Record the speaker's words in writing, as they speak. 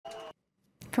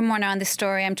For more now on this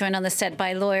story, I'm joined on the set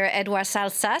by lawyer Eduard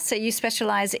SALSAS. You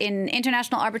specialize in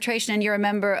international arbitration and you're a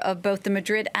member of both the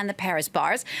Madrid and the Paris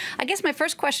bars. I guess my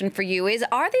first question for you is,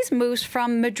 are these moves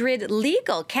from Madrid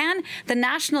legal? Can the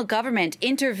national government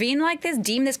intervene like this,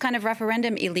 deem this kind of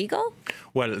referendum illegal?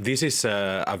 Well, this is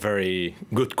a very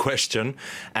good question,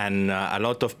 and a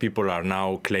lot of people are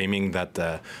now claiming that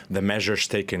the measures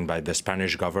taken by the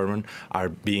Spanish government are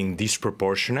being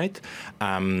disproportionate.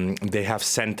 They have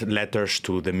sent letters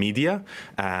to the media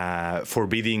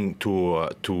forbidding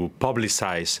to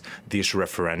publicize this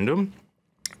referendum,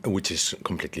 which is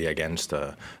completely against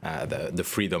the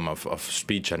freedom of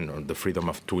speech and the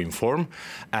freedom to inform.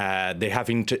 They have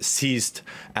seized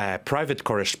private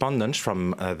correspondence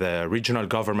from the regional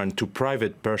government to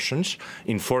private persons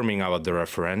informing about the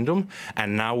referendum.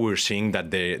 And now we're seeing that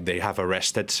they have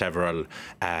arrested several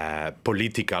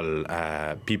political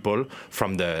people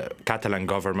from the Catalan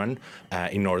government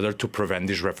in order to prevent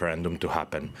this referendum to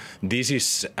happen. This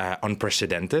is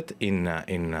unprecedented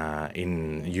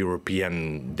in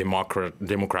European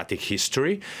democratic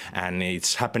history, and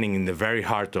it's happening in the very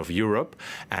heart of Europe.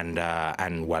 And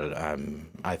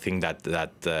I think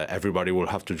that everybody will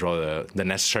have to draw the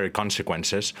necessary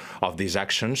consequences of these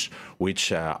actions,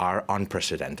 which are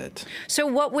unprecedented. So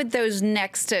what would those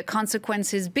next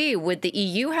consequences be? Would the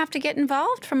EU have to get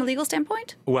involved from a legal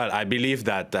standpoint? Well, I believe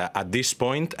that at this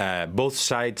point, both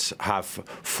sides have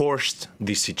forced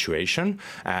this situation.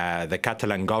 The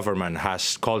Catalan government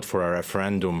has called for a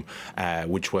referendum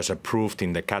which was approved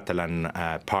in the Catalan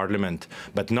parliament,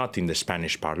 but not in the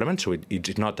Spanish parliament. So it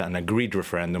is not an agreed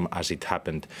referendum as it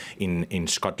happened in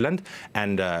Scotland.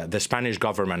 And the Spanish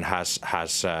government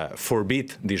has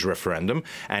forbid this referendum,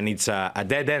 and it's a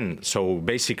dead end. So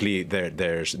basically,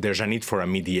 there's a need for a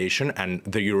mediation, and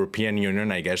the European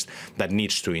Union, I guess, that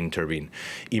needs to intervene.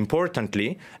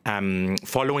 Importantly,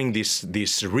 following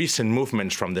these recent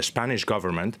movements from the Spanish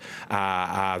government,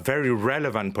 a very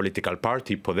relevant political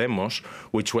party, Podemos,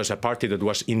 which was a party that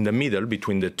was in the middle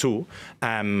between the two,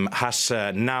 has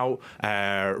now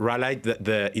rallied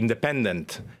the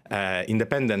independence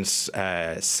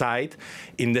side,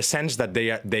 in the sense that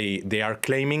they are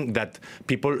claiming that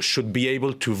people should be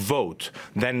able to vote.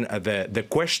 Then the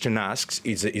question asked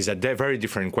is a very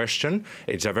different question.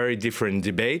 It's a very different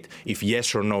debate, if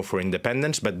yes or no for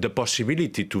independence, but the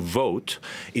possibility to vote,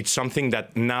 it's something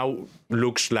that now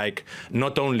looks like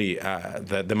not only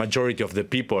the majority of the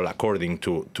people according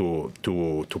to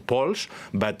polls,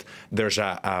 but there's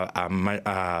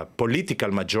a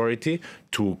political majority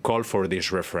to call for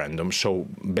this referendum. So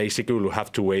basically we'll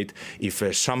have to wait if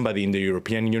somebody in the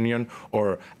European Union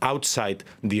or outside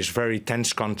this very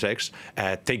tense context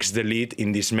takes the lead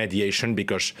in this mediation,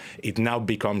 because it now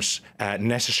becomes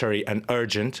necessary and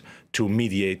urgent to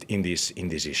mediate in this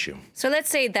issue. So let's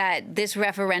say that this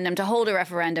referendum, to hold a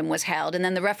referendum, was held, and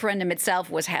then the referendum itself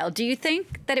was held. Do you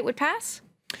think that it would pass?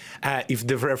 If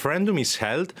the referendum is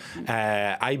held,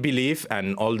 I believe,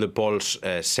 and all the polls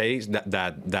say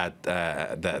that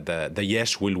the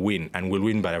yes will win, and will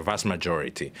win by a vast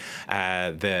majority.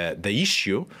 The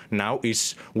issue now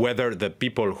is whether the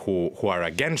people who are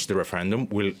against the referendum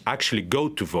will actually go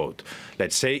to vote.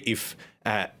 Let's say if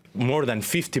more than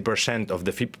 50% of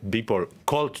the people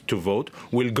called to vote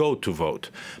will go to vote.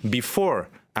 Before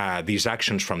these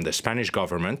actions from the Spanish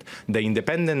government, the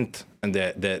independent and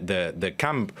the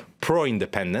camp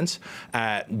pro-independence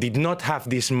did not have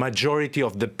this majority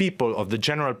of the people, of the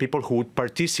general people who would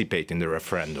participate in the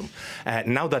referendum.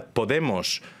 Now that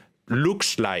Podemos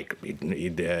looks like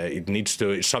it needs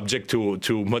to subject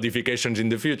to modifications in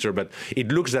the future, but it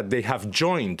looks that they have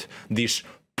joined this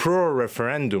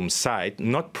pro-referendum side,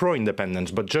 not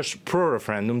pro-independence, but just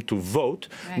pro-referendum to vote,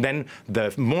 right, then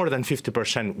the more than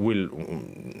 50%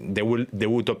 they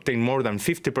would obtain more than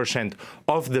 50%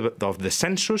 of the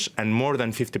census and more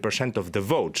than 50% of the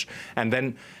votes. And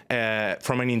then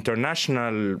from an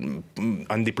international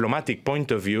and diplomatic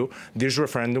point of view, this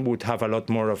referendum would have a lot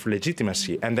more of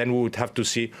legitimacy. And then we would have to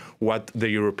see what the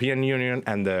European Union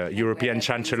and the European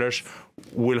chancellors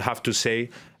will have to say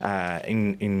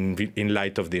in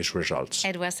light of these results.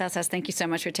 Eduard SALSAS, thank you so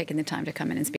much for taking the time to come in and speak.